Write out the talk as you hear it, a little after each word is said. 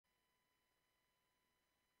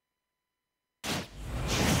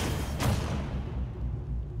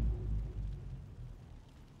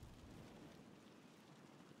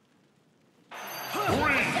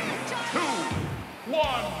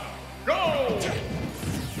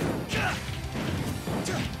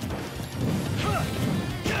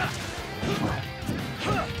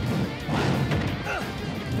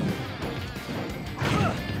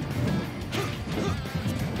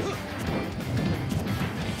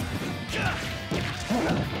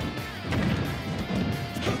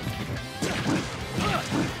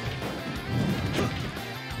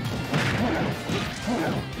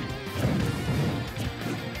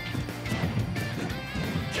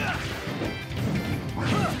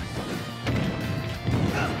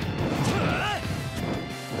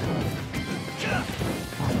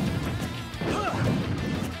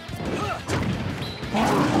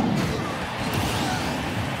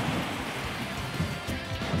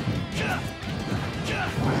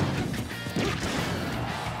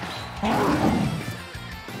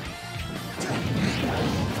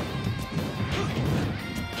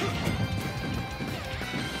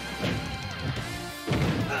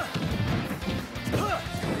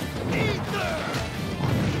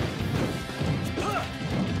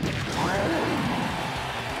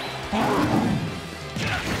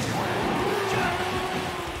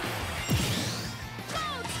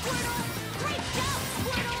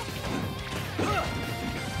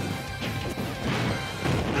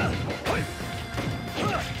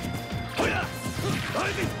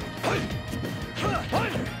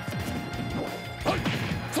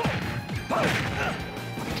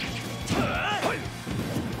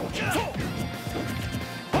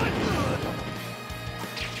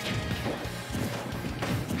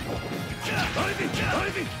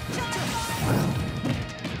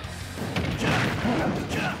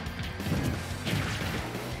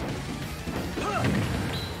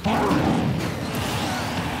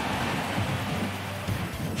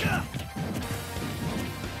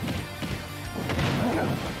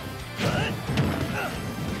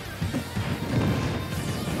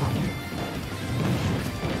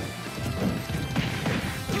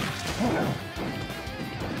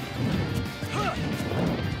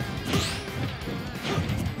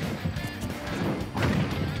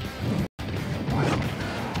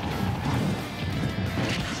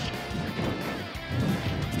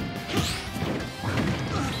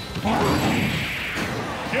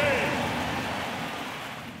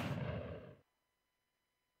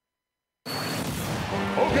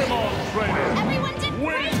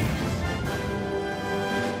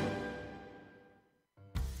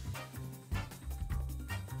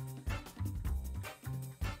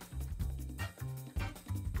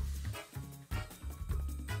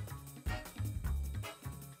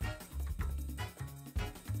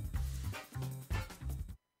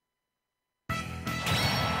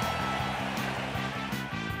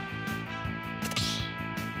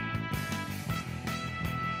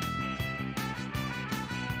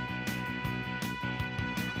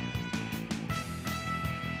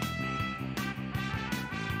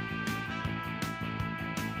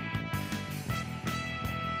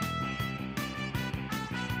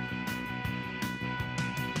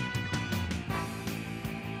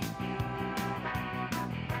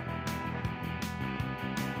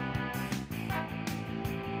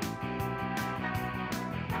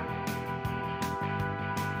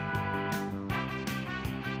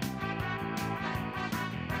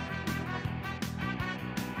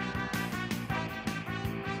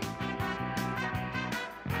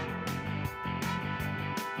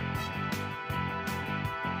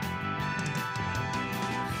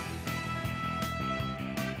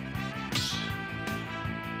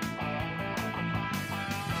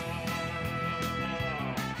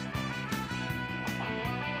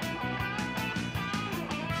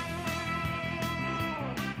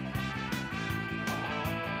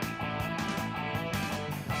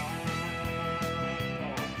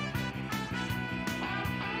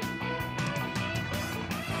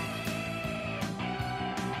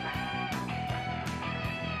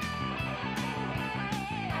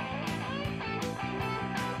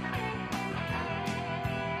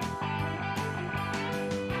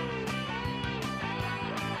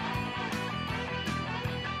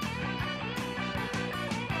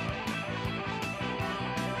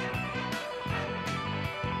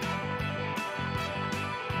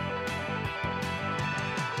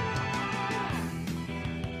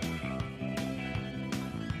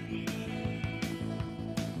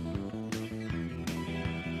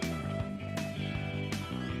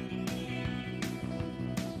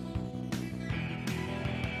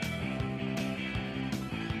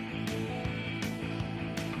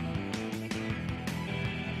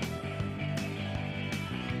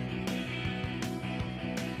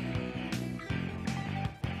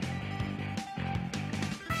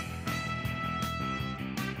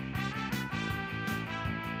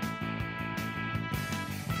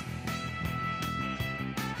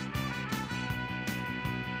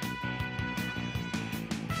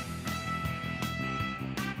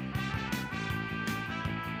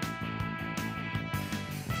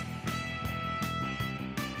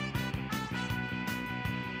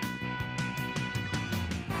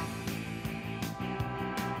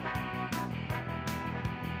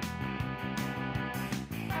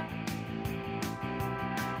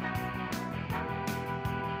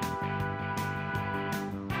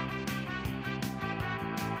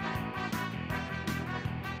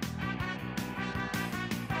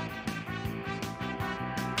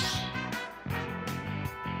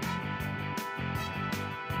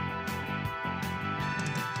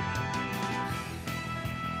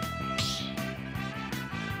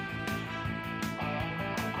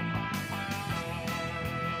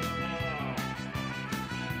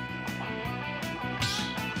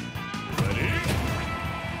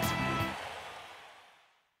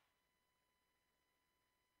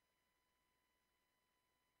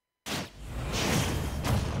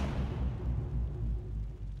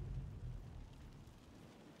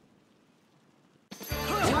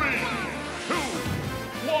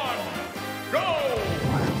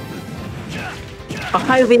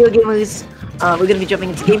Hi, video gamers. We're going to be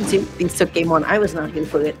jumping into Game 2. Beast took Game 1. I was not here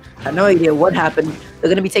for it. Had no idea what happened. They're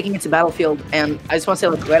going to be taking it to Battlefield, and I just want to say,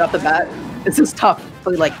 like, right off the bat, this is tough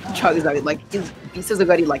for, like, Charizard. Like, Beast is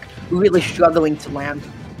already, like, really struggling to land.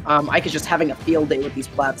 Ike is just having a field day with these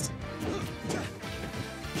plats.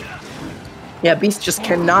 Yeah, Beast just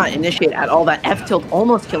cannot initiate at all. That F-tilt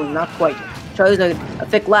almost killing, not quite. Charizard, a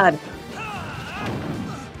thick lad.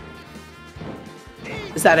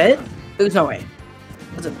 Is that it? There's no way.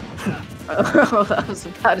 I was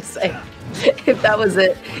about to say, if that was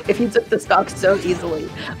it, if he took the stock so easily,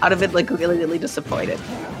 I'd have been like really, really disappointed.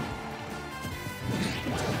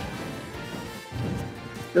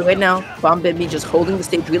 But right now, BombBimbi just holding the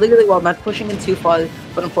stage really, really well, not pushing in too far,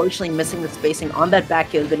 but unfortunately missing the spacing on that back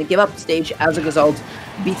hill. Going to give up stage as a result.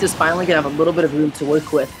 Beast is finally going to have a little bit of room to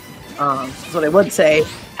work with. That's what I would say,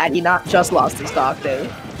 had he not just lost the stock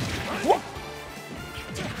there.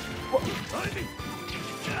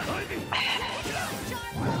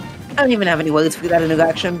 I don't even have any words for that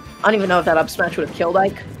interaction. I don't even know if that up smash would have killed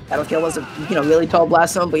Ike. That'll kill was a really tall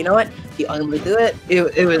blast zone, but you know what? He only threw it.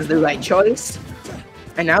 It was the right choice.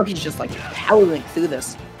 And now he's just like powering through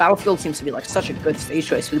this. Battlefield seems to be like such a good stage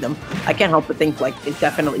choice for them. I can't help but think like it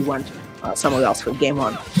definitely went somewhere else for Game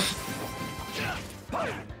 1.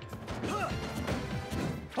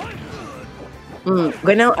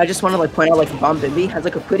 Right now, I just want to like point out like BombBimbi has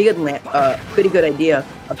like a pretty good idea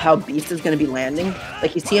of how Beast is going to be landing.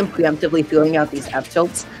 Like you see him preemptively throwing out these F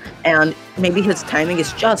tilts, and maybe his timing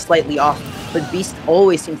is just slightly off. But Beast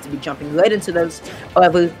always seems to be jumping right into those.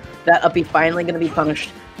 However, that up B finally going to be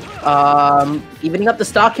punished. Evening up the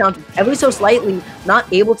stock count ever so slightly,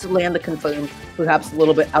 not able to land the confirm, perhaps a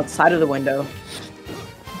little bit outside of the window.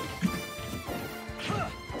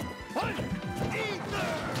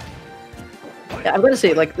 Yeah, I'm gonna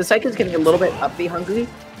say, like, the Psyche is getting a little bit up B hungry.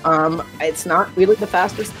 It's not really the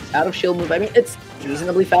fastest out of shield move. I mean, it's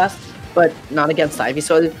reasonably fast, but not against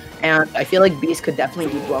Ivysaur. And I feel like Beast could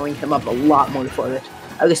definitely be blowing him up a lot more for it.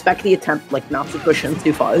 I respect the attempt, like, not to push him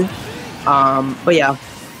too far. But yeah,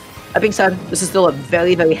 that being said, this is still a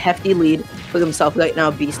very, very hefty lead for himself right now.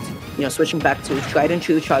 Beast, switching back to tried and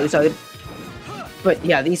true Charizard. But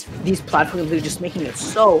yeah, these platforms are just making it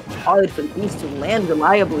so hard for Beast to land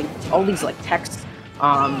reliably. All these like texts,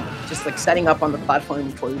 just like setting up on the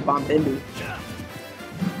platform for BombBimbi.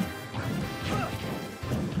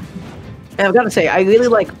 And I've got to say, I really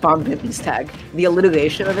like BombBimbi's tag. The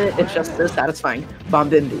alliteration of it, it's just so satisfying.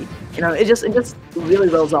 BombBimbi. It just really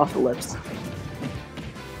rolls off the lips.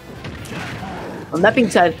 That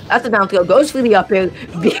being said, that's the down throw, goes for the up air.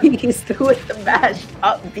 Beast with the mashed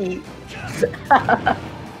up B.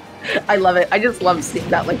 I love it. I just love seeing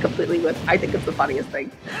that like completely with. I think it's the funniest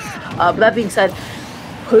thing. But that being said,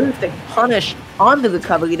 perfect punish on the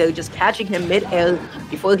recovery there, just catching him mid-air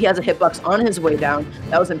before he has a hitbox on his way down.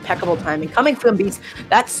 That was impeccable timing. Coming from Beast,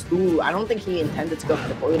 that's, I don't think he intended to go for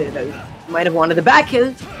the forward air though. He might have wanted the back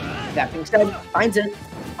air. That being said, finds it.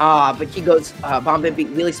 But he goes,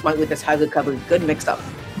 BombBimbi really smart with this high recovery. Good mix-up.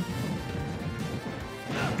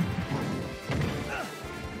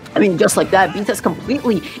 I mean, just like that, Beast has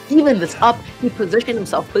completely evened this up. He positioned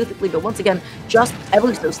himself perfectly, but once again, just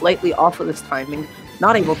ever so slightly off of his timing.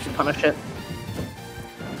 Not able to punish it.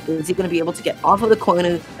 Is he going to be able to get off of the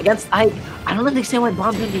corner against Ike? I don't understand why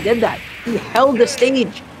BombBimbi did that. He held the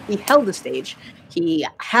stage. He held the stage. He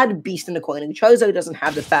had Beast in the corner. Charizard doesn't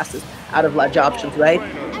have the fastest out of ledge options, right?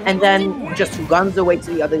 And then just runs away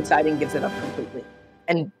to the other side and gives it up completely.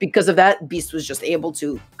 And because of that, Beast was just able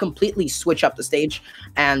to completely switch up the stage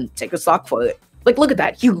and take a stock for it. Like, look at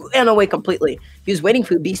that. He ran away completely. He was waiting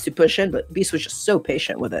for Beast to push in, but Beast was just so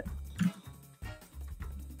patient with it.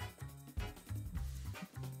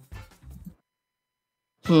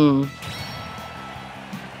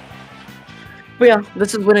 But yeah,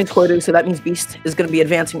 this is winning quarters, so that means Beast is going to be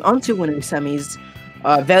advancing onto winning semis.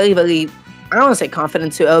 Very, very, I don't want to say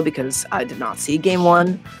confident 2-0 because I did not see Game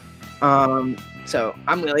 1. So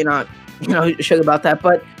I'm really not, sure about that.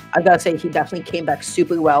 But I gotta say, he definitely came back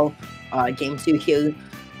super well. Game 2 here.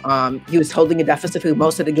 He was holding a deficit through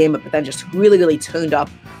most of the game, but then just really, really turned up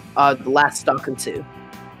the last stock or two.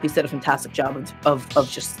 He did a fantastic job of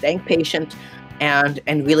just staying patient and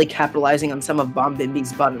really capitalizing on some of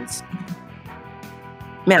BombBimbi's buttons.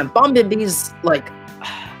 Man, BombBimbi's like,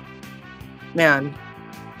 man,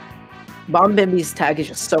 BombBimbi's tag is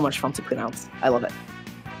just so much fun to pronounce. I love it.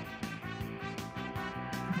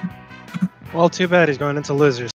 Well, too bad he's going into losers.